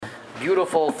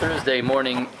Beautiful Thursday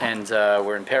morning, and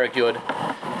we're in Perek Yud,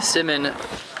 Siman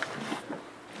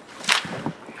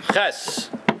Ches.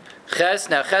 Ches.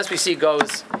 Now Ches we see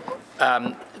goes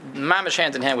mamash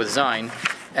hand in hand with Zayin,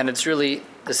 and it's really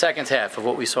the second half of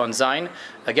what we saw in Zayin.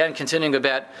 Again, continuing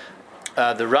about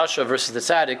the Rasha versus the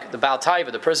Tzaddik, the Baal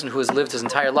Taiva, the person who has lived his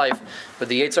entire life with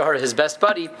the Yetzer Hara, his best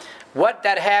buddy. What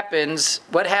happens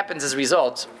as a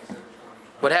result?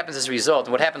 What happens as a result?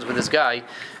 And what happens with this guy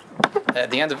at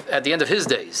the end of his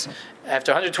days,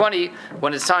 after 120,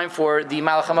 when it's time for the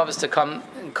Malach HaMavis to come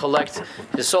and collect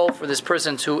his soul, for this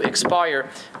person to expire,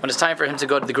 when it's time for him to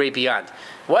go to the great beyond?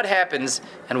 What happens,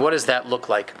 and what does that look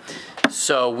like?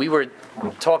 So we were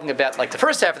talking about like the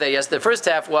first half of that. Yes, the first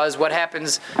half was what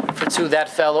happens to that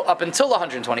fellow up until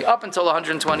 120. Up until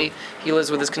 120, he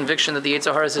lives with his conviction that the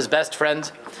Yetzer Hara is his best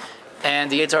friend.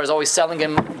 And the Yetzer Hara is always selling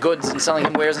him goods and selling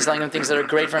him wares and selling him things that are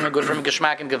great for him and good for him,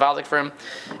 geschmack and gewaldig for him.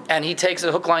 And he takes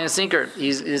a hook, line, and sinker.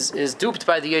 He's duped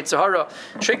by the Yetzer Hara,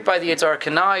 tricked by the Yetzer Hara,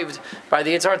 connived by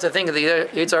the Yetzer Hara to think that the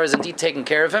Yetzer Hara is indeed taking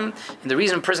care of him. And the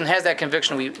reason a person has that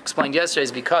conviction, we explained yesterday,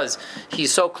 is because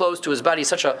he's so close to his body,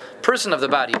 such a person of the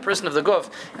body, a person of the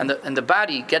guf, and the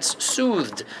body gets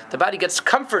soothed, the body gets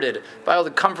comforted by all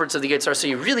the comforts of the Yetzer Hara. So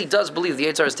he really does believe the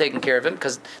Yetzer Hara is taking care of him,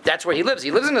 because that's where he lives.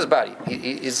 He lives in his body.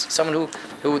 He's someone who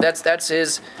that's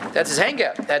his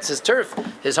hangout, that's his turf,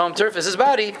 his home turf is his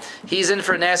body. He's in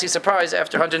for a nasty surprise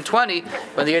after 120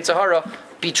 when the Yetzer Hara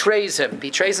betrays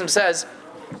him, says,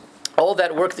 all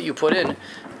that work that you put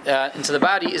into the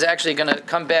body is actually going to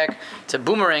come back to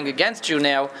boomerang against you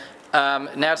now.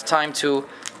 Now it's time to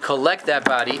collect that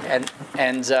body,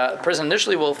 and a person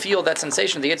initially will feel that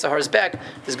sensation, the Yetzer Hara is back,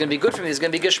 this is going to be good for me, this is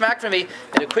going to be geschmack for me,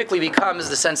 and it quickly becomes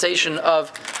the sensation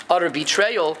of utter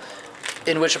betrayal,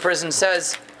 in which a person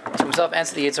says to himself,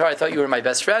 answer the Yetzer Hara, I thought you were my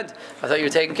best friend, I thought you were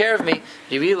taking care of me.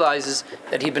 He realizes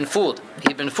that he'd been fooled,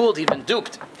 he'd been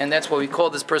duped, and that's why we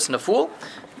call this person a fool.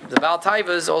 The Baal Taiva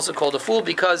is also called a fool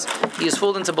because he is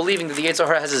fooled into believing that the Yetzer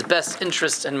Hara has his best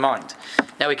interests in mind.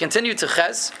 Now we continue to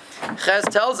Ches. Ches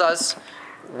tells us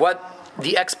what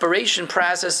the expiration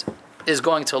process is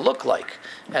going to look like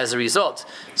as a result.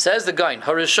 Says the Gaon,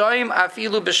 Harishayim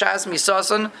afilu b'shas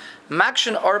misasan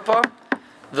makshin arpa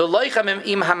v'loichamim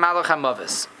im hamalach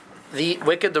hamavis. The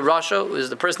wicked, the Rasha, who is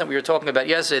the person that we were talking about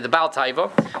yesterday, the Baal Taiva,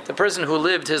 the person who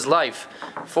lived his life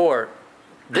for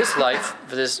this life,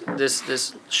 for this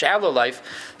shallow life.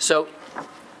 So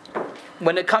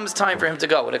when it comes time for him to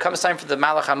go, when it comes time for the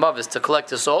Malach HaMavis to collect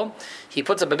his soul, he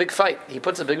puts up a big fight. He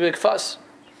puts up a big fuss.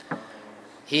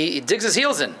 He digs his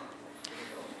heels in,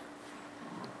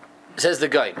 says the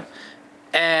guy.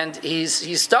 And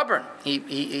he's stubborn.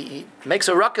 He makes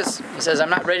a ruckus. He says, I'm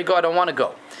not ready to go, I don't want to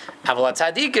go. Aval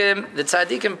tzaddikim, the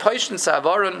tzaddikim poishin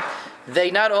savarun, they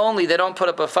don't put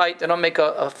up a fight, they don't make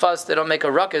a fuss, they don't make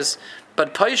a ruckus,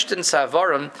 but poishin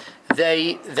savarun,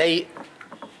 they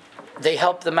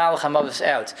help the Malach HaMavis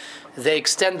out. They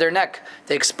extend their neck.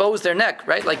 They expose their neck,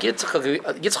 right? Like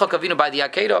Yitzchak Avinu by the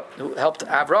Akedah, who helped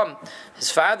Avram,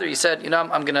 his father. He said,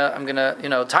 I'm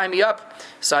gonna, tie me up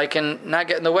so I can not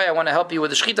get in the way. I want to help you with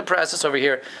the shechita process over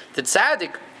here. The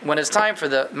Tzaddik, when it's time for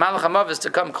the Malach HaMavis to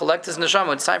come collect his neshama,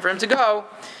 when it's time for him to go,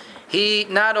 he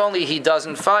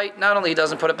doesn't fight, not only he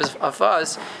doesn't put up a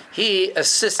fuss, he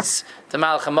assists the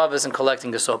Malach HaMavis in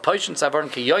collecting the soul. He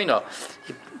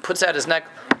puts out his neck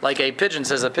like a pigeon.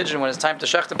 Says a pigeon, when it's time to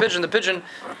shech the pigeon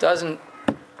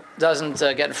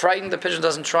doesn't get frightened. The pigeon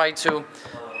doesn't try to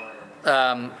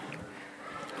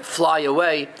fly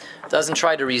away, doesn't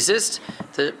try to resist.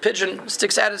 The pigeon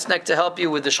sticks out its neck to help you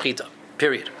with the shechita.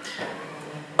 Period.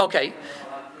 Okay,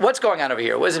 what's going on over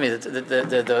here? What does it mean?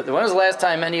 When was the last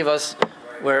time any of us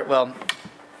were, well,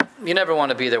 you never want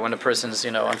to be there when a person's,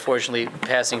 unfortunately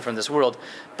passing from this world,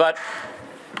 but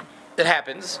it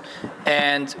happens.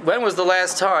 And when was the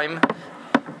last time,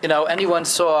 anyone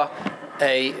saw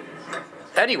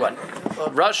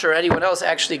Rasha or anyone else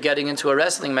actually getting into a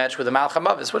wrestling match with a Malach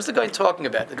HaMavis? What's the guy talking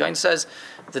about? The guy says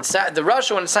that the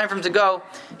Rasha, when it's time for him to go,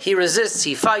 he resists,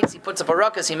 he fights, he puts up a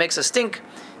ruckus, he makes a stink.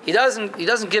 He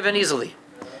doesn't give in easily.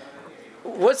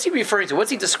 What's he referring to? What's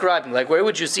he describing? Like, where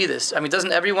would you see this? I mean,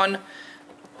 doesn't everyone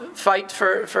fight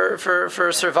for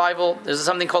survival? There's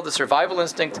something called the survival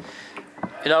instinct.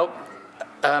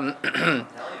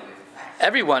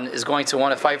 Everyone is going to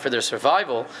want to fight for their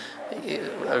survival.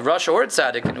 Rasha or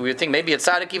Tzaddik, and we would think maybe a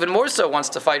Tzaddik even more so wants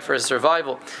to fight for his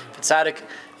survival. If a Tzaddik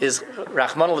is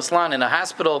Rahman al-Islam in a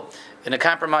hospital, in a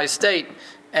compromised state,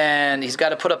 and he's got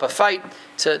to put up a fight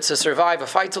to survive, a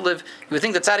fight to live, you would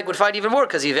think the Tzaddik would fight even more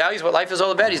because he values what life is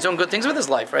all about. He's doing good things with his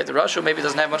life, right? The Rasha who maybe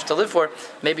doesn't have much to live for,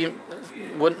 maybe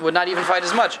would not even fight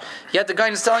as much. Yet the guy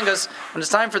is telling us when it's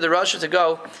time for the Rasha to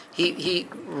go, he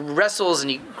wrestles and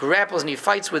he grapples and he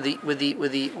fights with the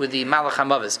Malach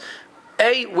HaMavis.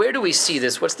 Where do we see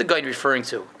this? What's the guy referring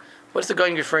to? What's the guy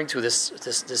referring to? This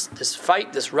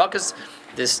fight, this ruckus,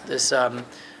 this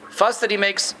fuss that he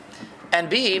makes, and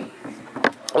B,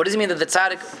 what does it mean that the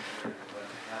tzaddik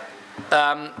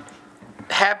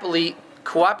happily,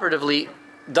 cooperatively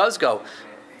does go?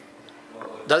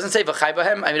 Doesn't say v'chai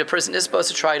b'hem. I mean, a person is supposed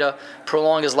to try to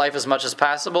prolong his life as much as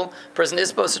possible. A person is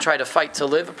supposed to try to fight to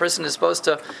live. A person is supposed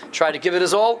to try to give it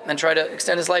his all and try to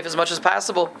extend his life as much as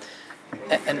possible.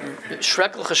 And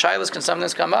shrekel chashaylas can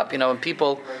sometimes come up, and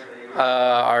people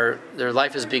their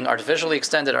life is being artificially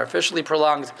extended, artificially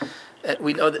prolonged.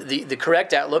 We know that the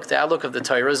correct outlook, the outlook of the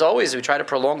Torah, is always we try to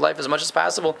prolong life as much as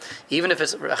possible, even if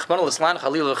it's Rahman al-Islam,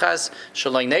 Chalil Chas,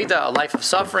 Shaloi Neda, a life of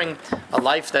suffering, a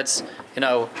life that's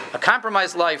a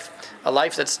compromised life, a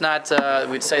life that's not.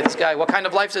 We'd say this guy, what kind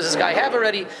of life does this guy have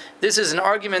already? This is an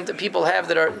argument that people have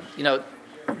that are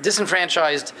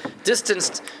disenfranchised,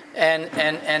 distanced,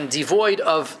 and devoid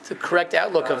of the correct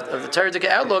outlook of the Torah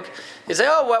outlook. They say,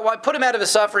 why put him out of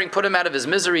his suffering, put him out of his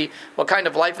misery? What kind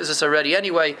of life is this already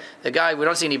anyway? The guy, we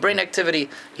don't see any brain activity.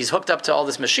 He's hooked up to all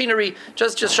this machinery.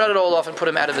 Just shut it all off and put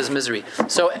him out of his misery.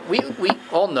 So we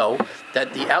all know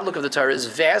that the outlook of the Torah is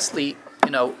vastly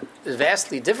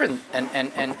different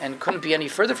and couldn't be any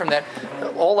further from that.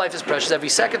 All life is precious. Every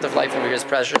second of life over here is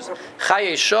precious.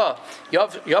 Chaye shah,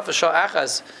 yafa shah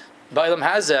achas, ba'olam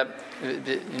hazeh,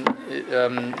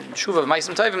 shuva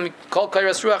ma'asim tovim, kol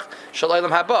kairas ruach shel olam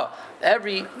haba.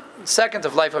 Every second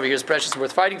of life over here is precious and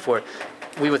worth fighting for.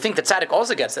 We would think the tzaddik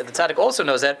also gets that. The tzaddik also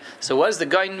knows that. So what does the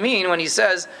guy mean when he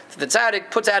says that the tzaddik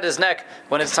puts out his neck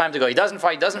when it's time to go? He doesn't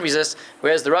fight, doesn't resist,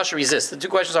 whereas the Rasha resists. The two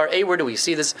questions are: A, where do we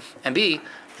see this? And B,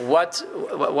 why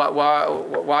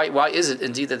is it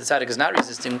indeed that the tzaddik is not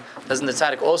resisting? Doesn't the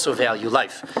tzaddik also value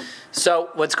life? So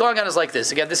what's going on is like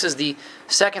this. Again, this is the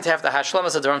second half of the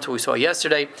Hashlemas Hadarim we saw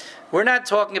yesterday. We're not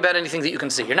talking about anything that you can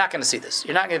see. You're not going to see this.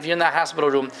 You're not. If you're in that hospital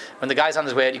room when the guy's on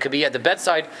his way out, you could be at the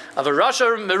bedside of a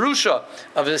Rasha Merusha,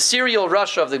 of a serial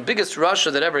Rasha, of the biggest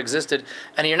Rasha that ever existed,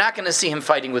 and you're not going to see him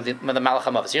fighting with the Malach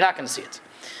HaMavis. You're not going to see it.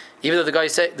 Even though the guy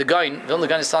is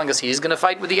telling us he's going to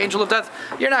fight with the angel of death,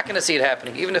 you're not going to see it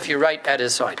happening, even if you're right at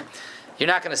his side. You're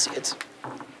not going to see it.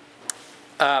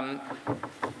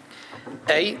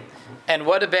 And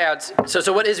what about...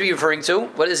 So what is he referring to?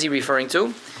 What is he referring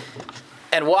to?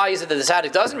 And why is it that the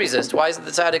tzaddik doesn't resist? Why is it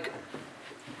the tzaddik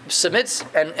submits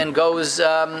and goes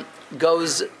with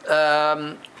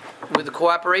the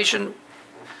cooperation?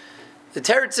 The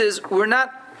teretz is, we're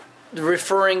not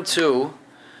referring to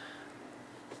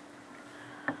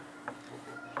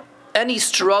any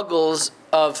struggles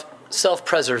of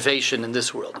self-preservation in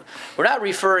this world. We're not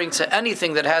referring to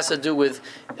anything that has to do with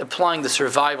applying the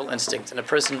survival instinct and a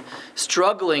person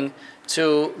struggling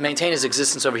to maintain his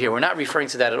existence over here. We're not referring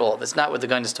to that at all. That's not what the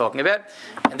guy is talking about.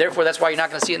 And therefore, that's why you're not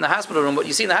going to see it in the hospital room. What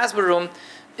you see in the hospital room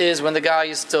is when the guy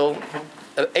is still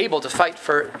able to fight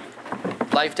for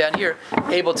life down here,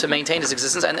 able to maintain his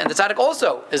existence. And the tzaddik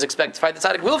also is expected to fight. The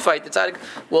tzaddik will fight. The tzaddik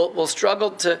will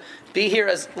struggle to be here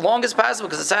as long as possible,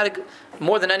 because the tzaddik,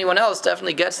 more than anyone else,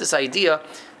 definitely gets this idea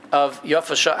of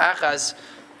yafa sha'achas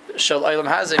shel olam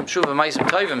hazeh shuva ma'asim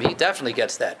tovim. He definitely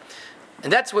gets that.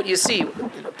 And that's what you see.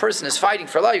 A person is fighting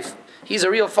for life. He's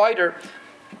a real fighter.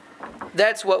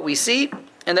 That's what we see,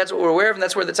 and that's what we're aware of, and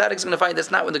that's where the tzaddik is going to fight.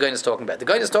 That's not what the guy is talking about. The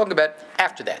guy is talking about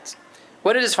after that,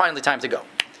 when it is finally time to go.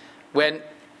 When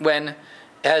it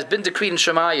has been decreed in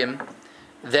Shemayim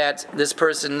that this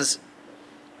person's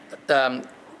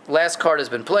last card has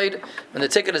been played, when the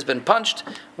ticket has been punched,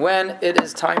 when it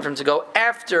is time for him to go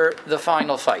after the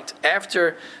final fight,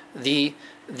 after the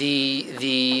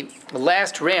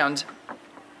last round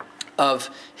of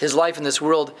his life in this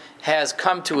world has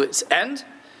come to its end.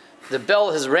 The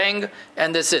bell has rang,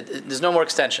 and that's it. There's no more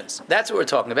extensions. That's what we're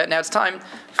talking about. Now it's time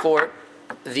for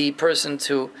the person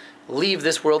to leave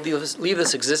this world, leave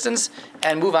this existence,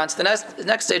 and move on to the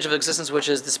next stage of existence, which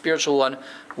is the spiritual one,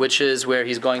 which is where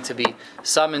he's going to be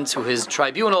summoned to his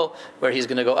tribunal, where he's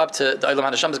going to go up to the Olam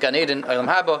HaNeshamas Gan Eden, Olam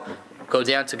Haba, go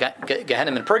down to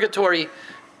Gehenna in purgatory,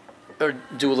 or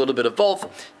do a little bit of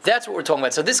both. That's what we're talking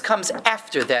about. So this comes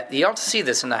after that. You don't see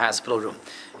this in the hospital room.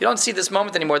 You don't see this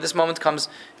moment anymore. This moment comes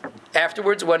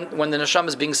afterwards when the neshama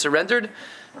is being surrendered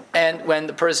and when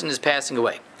the person is passing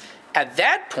away. At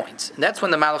that point, and that's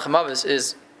when the Malach HaMavis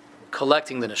is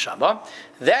collecting the neshama,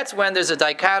 that's when there's a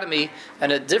dichotomy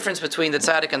and a difference between the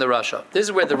tzaddik and the Rasha. This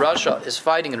is where the Rasha is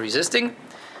fighting and resisting,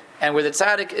 and where the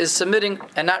tzaddik is submitting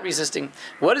and not resisting.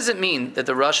 What does it mean that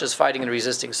the Rasha is fighting and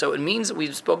resisting? So it means,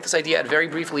 we spoke this idea very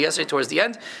briefly yesterday towards the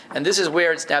end, and this is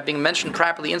where it's now being mentioned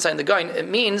properly inside the Gaon. It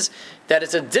means that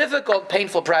it's a difficult,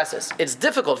 painful process. It's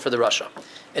difficult for the Rasha.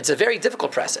 It's a very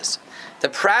difficult process. The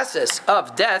process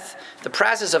of death, the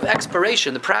process of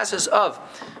expiration, the process of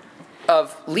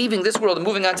leaving this world and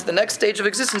moving on to the next stage of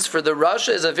existence for the Rasha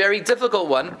is a very difficult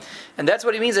one. And that's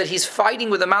what it means, that he's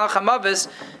fighting with the Malach HaMavis.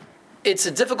 It's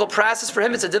a difficult process for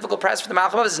him. It's a difficult process for the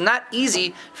Malach HaMavis. It's not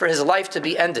easy for his life to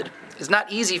be ended. It's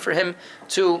not easy for him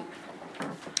to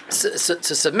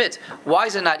submit. Why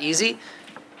is it not easy?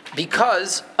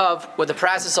 Because of what the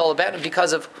process is all about, and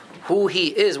because of who he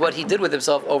is, what he did with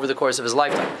himself over the course of his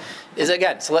lifetime.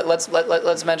 So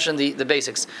let's mention the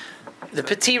basics. The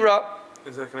Petira.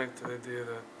 Is that connected to the idea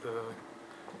that the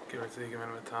Kibbur Tzaddik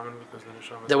Imen Metamen because the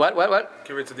neshama? The what?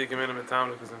 Kibbur Tzaddik Imen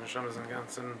Metamen because the neshama is in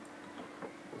Gansen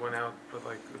went out, but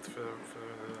like it's for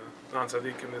the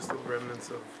non-tzaddik and there's still remnants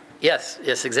of. Yes,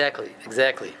 exactly.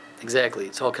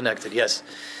 It's all connected. Yes.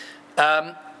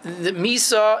 The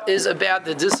Misa is about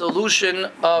the dissolution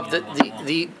of the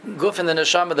guf and the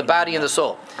neshama, the body and the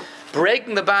soul,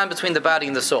 breaking the bond between the body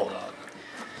and the soul.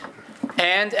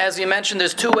 And as we mentioned,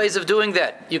 there's two ways of doing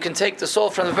that. You can take the soul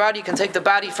from the body, you can take the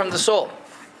body from the soul.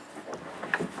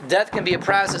 Death can be a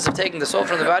process of taking the soul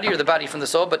from the body or the body from the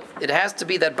soul, but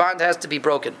that bond has to be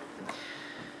broken.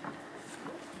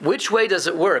 Which way does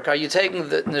it work? Are you taking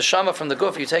the neshama from the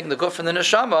guf? Are you taking the guf from the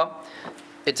neshama?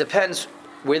 It depends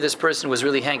where this person was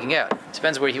really hanging out. It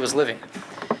depends where he was living.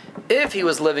 If he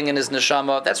was living in his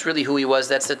neshama, that's really who he was,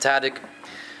 that's the tzaddik.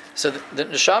 So the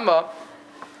neshama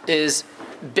is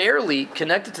barely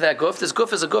connected to that guf. This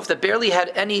guf is a guf that barely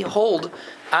had any hold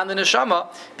on the neshama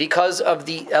because of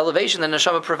the elevation the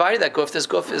neshama provided that guf. This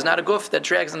guf is not a guf that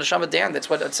drags the neshama down.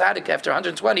 That's what a tzaddik, after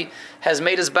 120, has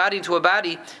made his body into a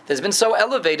body that's been so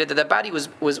elevated that body was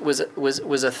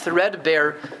a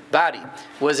threadbare body,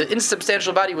 was an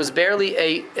insubstantial body, was barely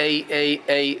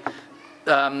a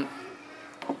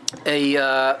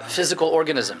physical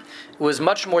organism. It was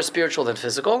much more spiritual than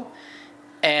physical,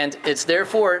 and it's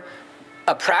therefore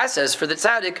a process for the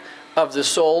tzaddik of the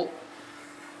soul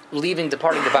departing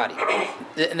the body.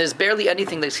 And there's barely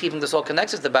anything that's keeping the soul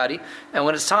connected to the body. And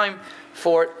when it's time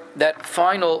for that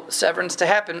final severance to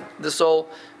happen, the soul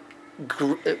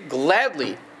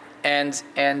gladly and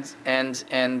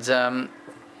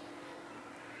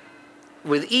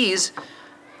with ease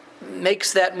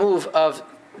makes that move of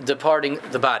departing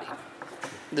the body.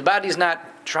 The body is not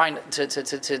trying to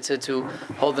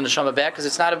hold the neshama back, because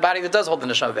it's not a body that does hold the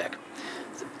neshama back.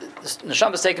 The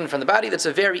neshama is taken from the body. That's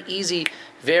a very easy,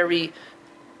 very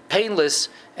painless,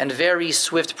 and very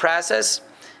swift process,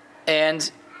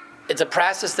 and it's a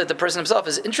process that the person himself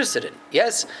is interested in.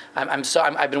 Yes,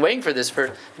 I've been waiting for this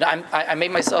I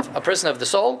made myself a person of the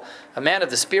soul, a man of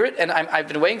the spirit, and I've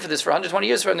been waiting for this for 120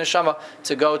 years for the neshama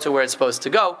to go to where it's supposed to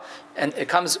go. And it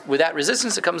comes with that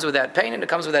resistance, it comes with that pain, and it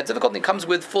comes with that difficulty, it comes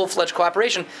with full-fledged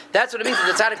cooperation. That's what it means that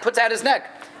the tzaddik puts out his neck.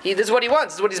 This is what he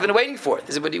wants. This is what he's been waiting for.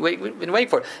 This is what he's been waiting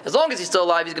for. As long as he's still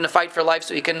alive, he's going to fight for life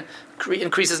so he can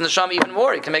increase his neshama even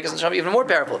more. He can make his neshama even more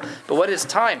powerful. But when it's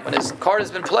time, when his card has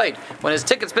been played, when his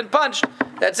ticket's been punched,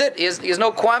 that's it. He has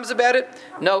no qualms about it,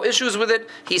 no issues with it.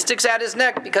 He sticks out his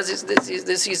neck because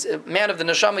he's a man of the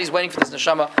neshama. He's waiting for this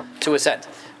neshama to ascend.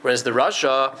 Whereas the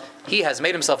Rasha, he has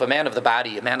made himself a man of the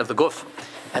body, a man of the guf.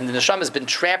 And the neshama has been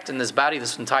trapped in this body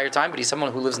this entire time, but he's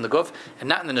someone who lives in the guf and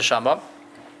not in the neshama.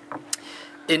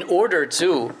 In order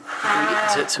to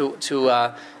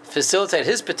facilitate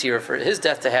his patir, for his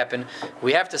death to happen,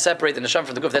 we have to separate the neshama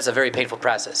from the guf. That's a very painful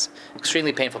process,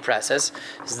 extremely painful process.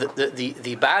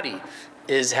 The body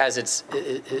has its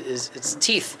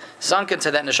teeth sunk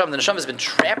into that neshama. The neshama has been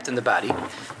trapped in the body,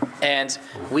 and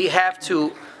we have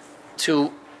to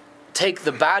take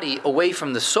the body away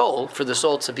from the soul for the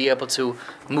soul to be able to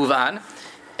move on.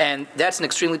 And that's an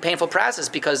extremely painful process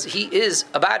because he is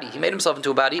a body. He made himself into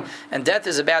a body, and death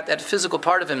is about that physical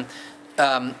part of him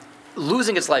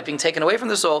losing its life, being taken away from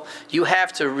the soul. You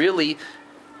have to really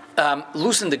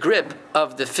loosen the grip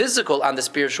of the physical on the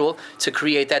spiritual to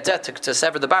create that death, to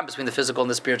sever the bond between the physical and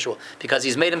the spiritual, because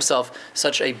he's made himself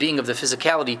such a being of the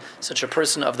physicality, such a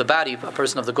person of the body, a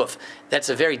person of the guf. That's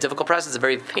a very difficult process, it's a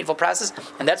very painful process,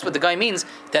 and that's what the guy means,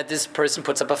 that this person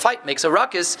puts up a fight, makes a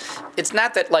ruckus. It's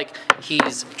not that like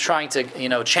he's trying to,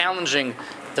 challenging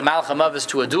the Malach HaMavis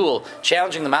to a duel,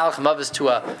 challenging the Malach HaMavis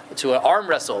to an arm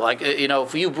wrestle. Like,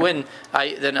 if you win,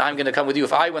 then I'm going to come with you.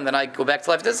 If I win, then I go back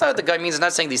to life. That's not what the guy means. He's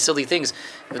not saying these silly things.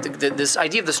 This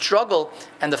idea of the struggle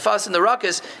and the fuss and the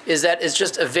ruckus is that it's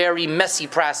just a very messy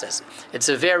process. It's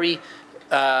a very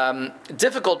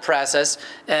difficult process,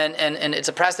 and it's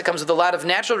a process that comes with a lot of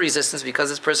natural resistance because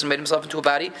this person made himself into a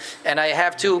body, and I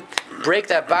have to break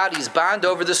that body's bond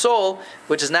over the soul,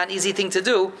 which is not an easy thing to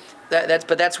do.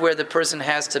 But that's where the person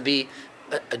has to be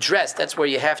addressed. That's where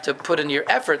you have to put in your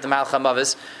effort, the Malach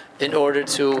HaMavis, in order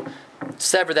to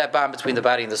sever that bond between the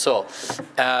body and the soul.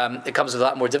 It comes with a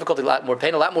lot more difficulty, a lot more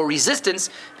pain, a lot more resistance,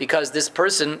 because this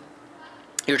person,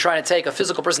 you're trying to take a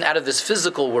physical person out of this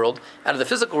physical world, out of the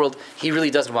physical world. He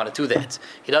really doesn't want to do that.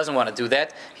 He doesn't want to do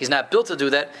that. He's not built to do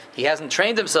that. He hasn't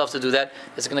trained himself to do that.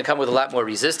 It's going to come with a lot more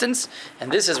resistance,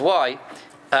 and this is why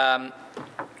that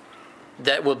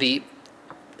will be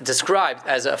described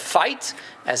as a fight,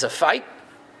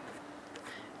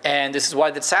 and this is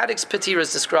why the Tzaddik's Petir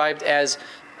is described as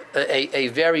a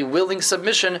very willing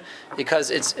submission, because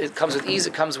it comes with ease,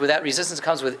 it comes without resistance, it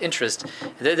comes with interest.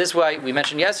 This is why we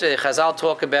mentioned yesterday, Chazal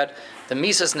talk about the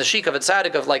misas nashik of a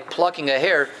tzaddik, of like plucking a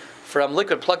hair from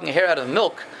liquid, plucking a hair out of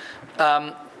milk.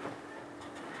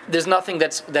 There's nothing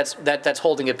that's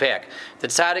holding it back. The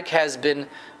tzaddik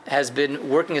has been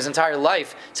working his entire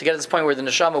life to get to this point where the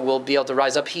neshama will be able to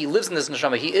rise up. He lives in this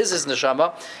neshama. He is his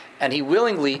neshama, and he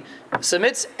willingly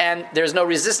submits, and there's no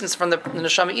resistance from the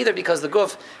neshama either, because the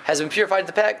guf has been purified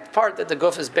to the part that the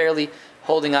guf is barely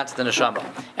holding on to the neshama.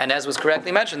 And as was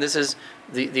correctly mentioned, this is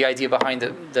the idea behind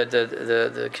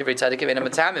the kivrei tzaddikim and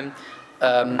matamim.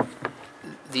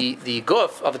 The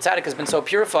guf of a tzaddik has been so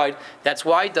purified. That's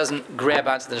why it doesn't grab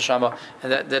onto the neshama,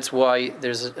 and that's why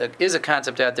there's a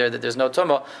concept out there that there's no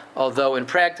tuma. Although in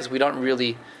practice we don't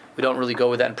really go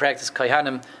with that. In practice,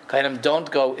 Kayanim don't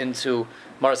go into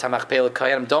Maras HaMachpelah.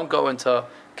 Kayanim don't go into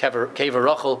Kever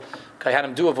Rachel.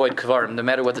 Kayanim do avoid Kvarim, no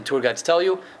matter what the tour guides tell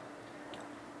you.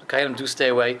 Kayanim do stay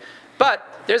away, but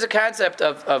there's a concept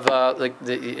of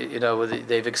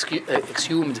they've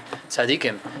exhumed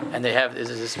tzaddikim, and they have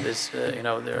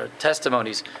there are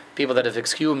testimonies, people that have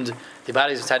exhumed the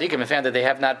bodies of tzaddikim and found that they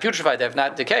have not putrefied, they have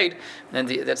not decayed, and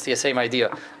that's the same idea.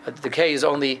 Decay is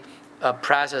only a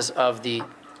process of a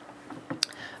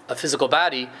physical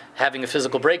body having a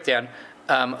physical breakdown.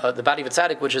 The body of a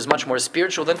tzaddik, which is much more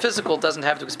spiritual than physical, doesn't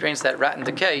have to experience that rotten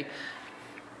decay.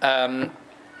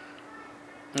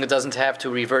 It doesn't have to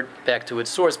revert back to its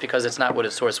source, because it's not what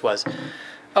its source was.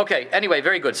 Okay, anyway,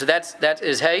 very good. So that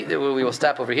is Hey. We will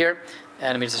stop over here,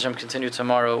 and Amir Hashem continue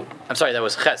tomorrow. I'm sorry, that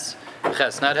was Ches.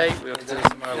 Ches, not Hey. We will continue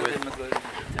tomorrow with...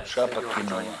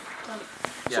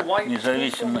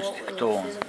 Независимость кто он?